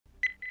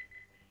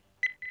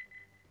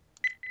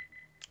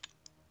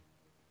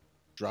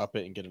drop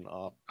it and get an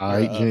op.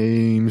 Alright,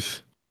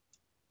 James.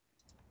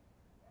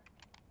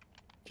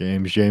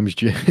 James. You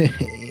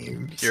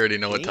already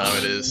know what time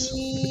it is.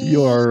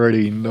 You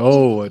already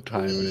know what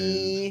time it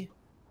is.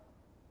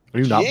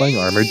 Are you not playing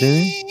armor,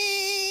 Jamie?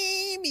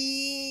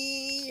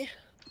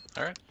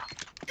 Alright.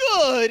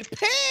 Good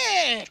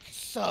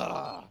picks!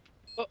 How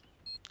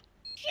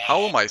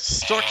am I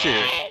stuck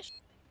here?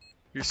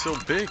 You're so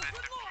big.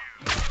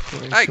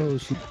 Hey.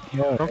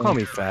 Don't call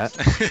me fat.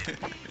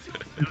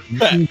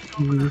 Fat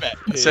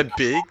I said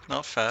big,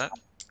 not fat.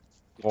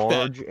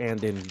 Large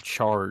and in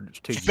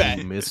charge to Fat.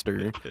 you,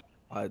 mister.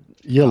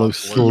 Yellow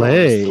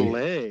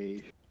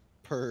sleigh.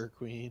 Per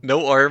queen.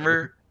 No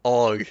armor,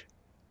 og.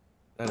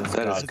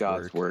 That is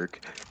God's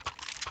work.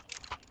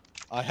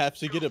 I have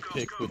to get a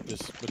pick with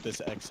this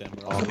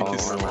XM. Or I'll All make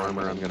this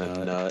armor, I'm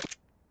gonna nut.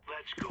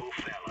 Let's go,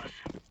 fellas.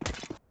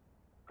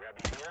 Grab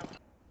your hand.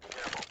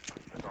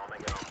 That's all I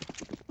got.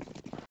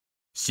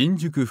 新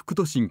宿副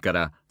都心か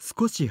ら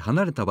少し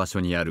離れた場所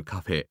にあるカ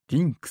フェ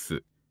リンク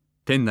ス。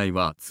店内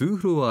は2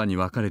フロアに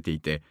分かれてい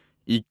て、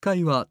1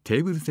階はテ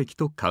ーブル席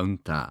とカウン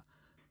ター。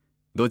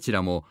どち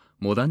らも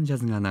モダンジャ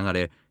ズが流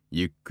れ、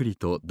ゆっくり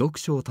と読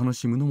書を楽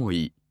しむのも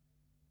いい。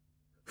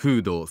フ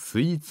ード、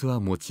スイーツは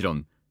もちろ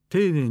ん、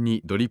丁寧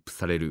にドリップ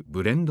される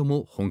ブレンド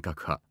も本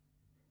格派。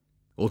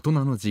大人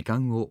の時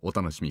間をお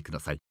楽しみくだ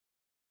さい。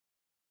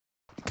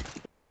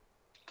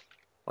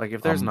Like,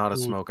 if there's not a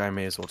smoke, I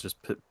may as well just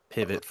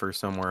pivot for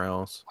somewhere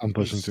else. I'm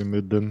pushing through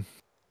mid then.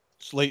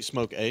 Slate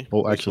smoke A.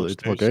 Oh, actually,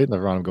 it's okay.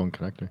 Never mind, I'm going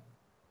connector.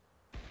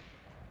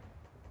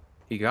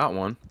 He got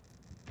one.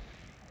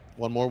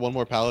 One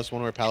more palace,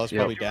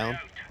 probably down.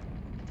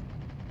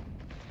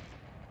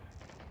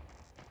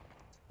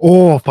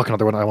 Oh, fuck,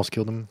 another one. I almost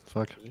killed him.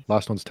 Fuck.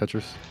 Last one's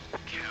Tetris.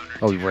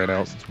 Oh, he ran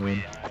out.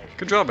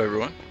 Good job,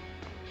 everyone.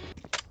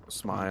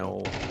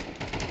 Smile.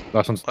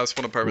 Last one's... Last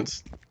one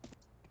apartments.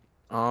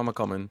 I'm a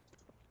coming.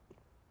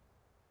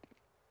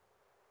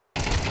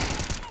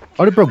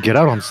 How did bro get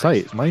out on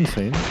site? Am I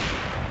insane?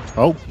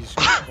 Oh.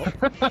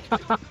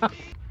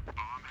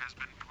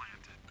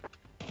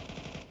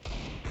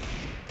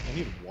 I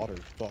need water.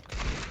 Fuck.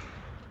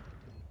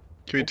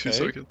 Give me 2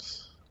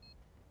 seconds.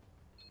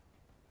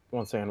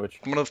 One sandwich.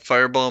 I'm gonna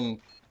firebomb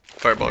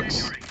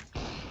firebox.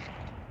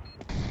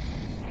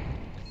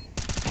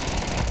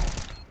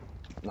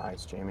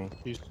 Nice, Jamie.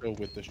 He's so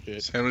with this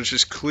shit. Sandwich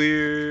is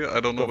clear. I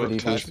don't know Over what to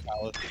defense.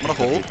 I'm gonna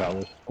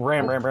hold.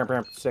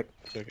 Ram. Sick.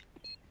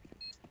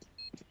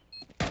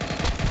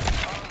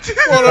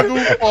 What a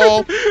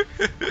goofball!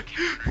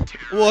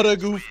 What a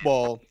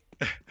goofball!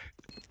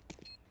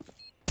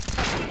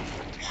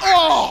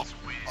 Oh!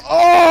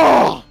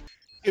 Oh!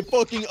 It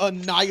fucking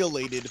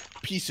annihilated,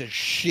 piece of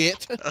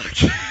shit.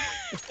 Okay.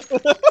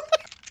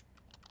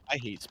 I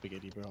hate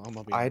spaghetti, bro. I'm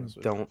gonna be I honest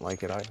with don't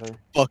like it either. you.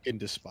 Fucking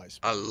despise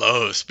spaghetti. I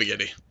love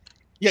spaghetti.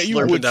 Yeah, you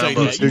Slurping would down say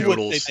those that. You would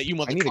noodles. say that. You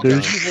I need a motherfucker. gun. You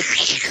would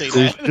say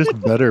There's that. just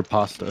better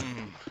pasta.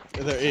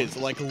 There is,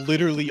 like,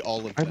 literally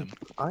all of them.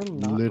 I'm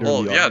not.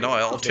 Literally. Oh yeah, no,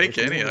 I'll take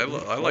any. I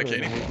like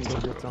any.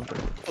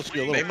 Supposed to be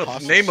a little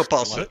Name a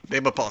pasta. What?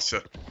 Name a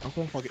pasta.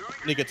 Okay,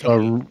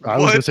 Nigatoni. I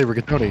was gonna say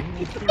rigatoni.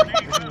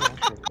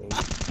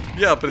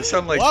 Yeah, but it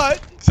sounded like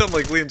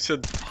Liam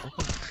said.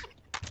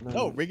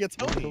 No,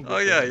 rigatoni. Oh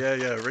yeah,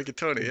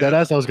 rigatoni. That Yeah,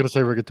 ass, I was gonna say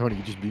rigatoni.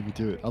 You just beat me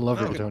to it. I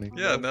love No. rigatoni.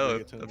 yeah, no,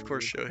 Rigatoni, of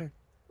course, Joey.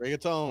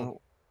 Rigatoni.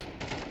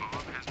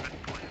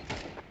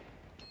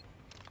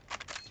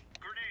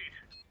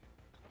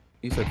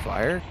 You said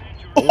fire?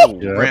 Oh,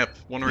 Yeah. Ramp,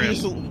 one you ramp.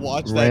 just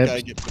watch that Ramp.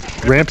 guy get.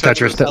 Ramp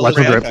Tetris. Tetris. Last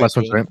one's Ramp. ramp. Last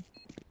one's ramp.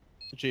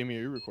 Jamie,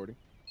 are you recording?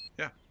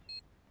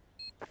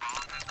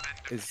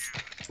 Is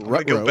I'm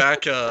gonna go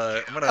back.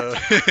 I'm gonna.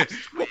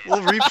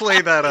 We'll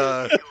replay that.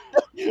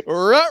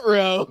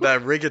 Ruh-roh.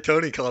 That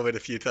rigatoni comment a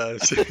few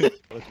times.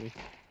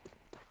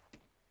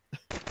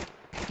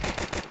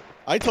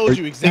 I told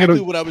you exactly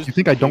what I was. You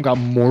think I don't got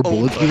more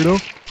bullets, weirdo?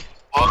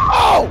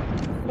 Oh!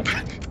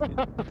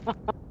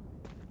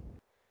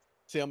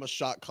 See, I'm a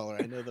shot caller.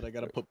 I know that I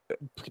gotta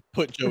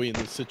put Joey in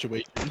this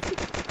situation.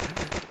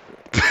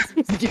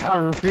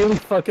 yeah, really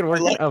fucking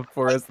working up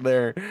for us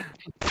there.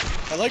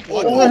 I like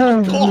what?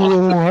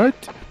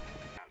 What?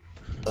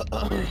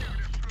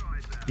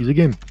 Easy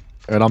game.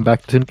 And I'm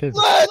back to 10k.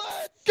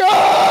 Let's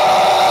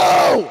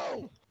go!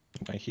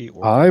 My heat.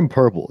 I'm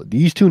purple.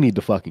 These two need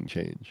to fucking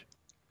change.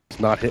 It's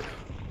not hit.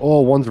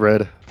 Oh, one's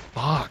red.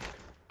 Fuck.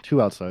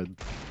 2 outside.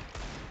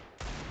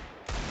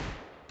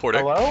 Porter.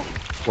 Hello?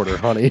 Porter,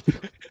 honey.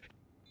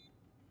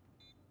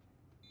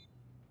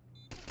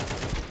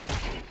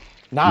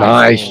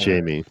 Nice,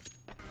 Jamie.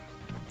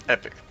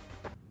 Epic.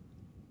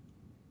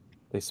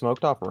 They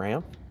smoked off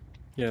ramp?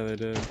 Yeah, they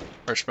did.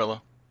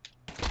 Marshmallow.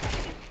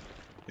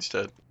 He's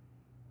dead.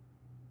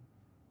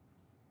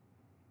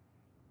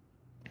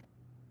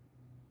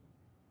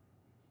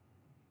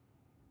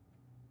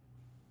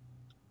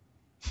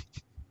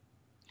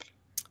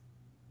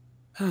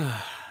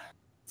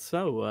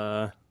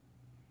 So,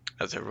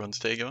 How's everyone's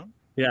day going?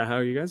 yeah, how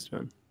are you guys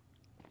doing?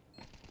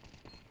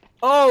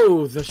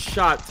 Oh, the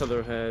shot to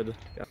the head.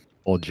 Yeah.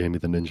 Oh, Jamie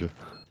the ninja.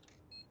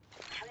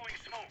 Throwing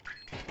smoke.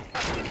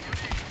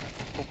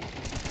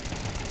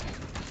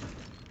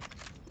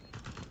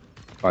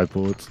 5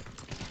 bullets.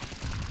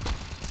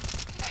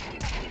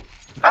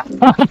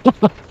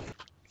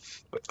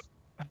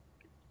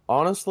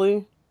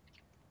 Honestly,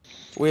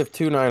 we have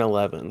 2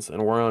 911s,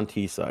 and we're on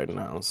T side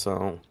now,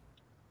 so...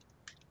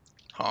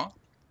 Huh?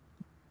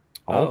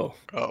 Oh,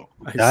 Oh.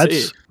 I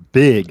That's see.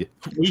 big.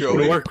 We Joey.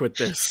 can work with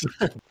this.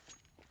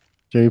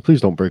 Jamie,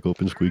 please don't break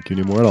open Squeaky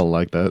anymore. I don't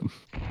like that.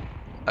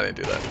 I didn't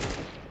do that. I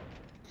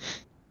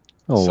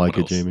don't Someone like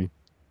it, else. Jamie.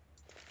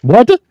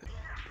 What?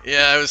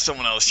 Yeah, it was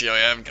someone else, Joey.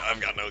 I've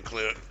got no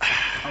clue.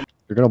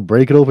 You're gonna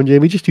break it open,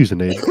 Jamie? Just use a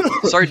nade.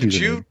 Sorry, Just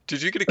did use a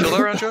nade. you get a kill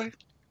that round, Joey?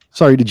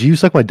 Sorry, did you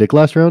suck my dick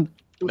last round?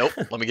 Nope.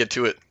 Let me get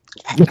to it.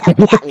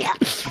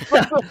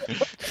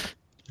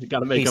 You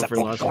gotta make up for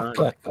lost time.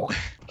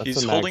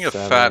 He's a holding a max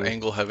fat 7.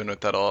 angle heaven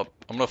with that up.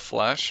 I'm gonna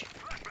flash.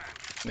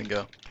 And then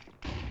go.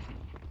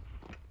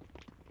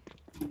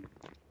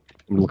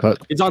 I'm gonna cut.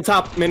 He's on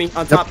top, Mini.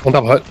 On top. Yep, on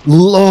top hut.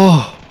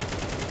 Oh!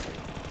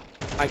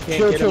 I can't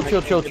Chill, get chill, him. I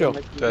chill, can't chill, get chill. him,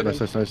 I can't Dead. get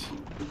Nice, him. nice,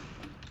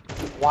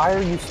 nice. Why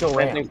are you still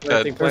Planting, rammed?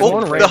 planting, Dead. planting. Oh,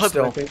 One the ramp hut-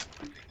 still.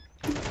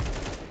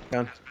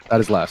 That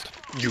is last.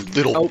 You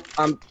little.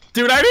 Oh,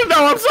 dude, I didn't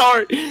know. I'm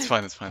sorry. It's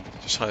fine. It's fine.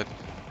 Just hide.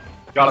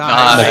 Got it.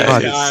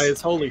 Nice. Nice.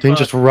 Guys. Holy Dane fuck.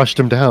 just rushed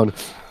him down.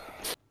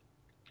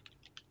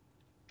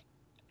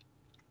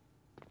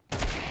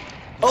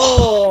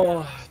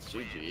 Oh,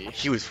 GG.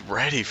 He was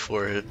ready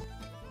for it.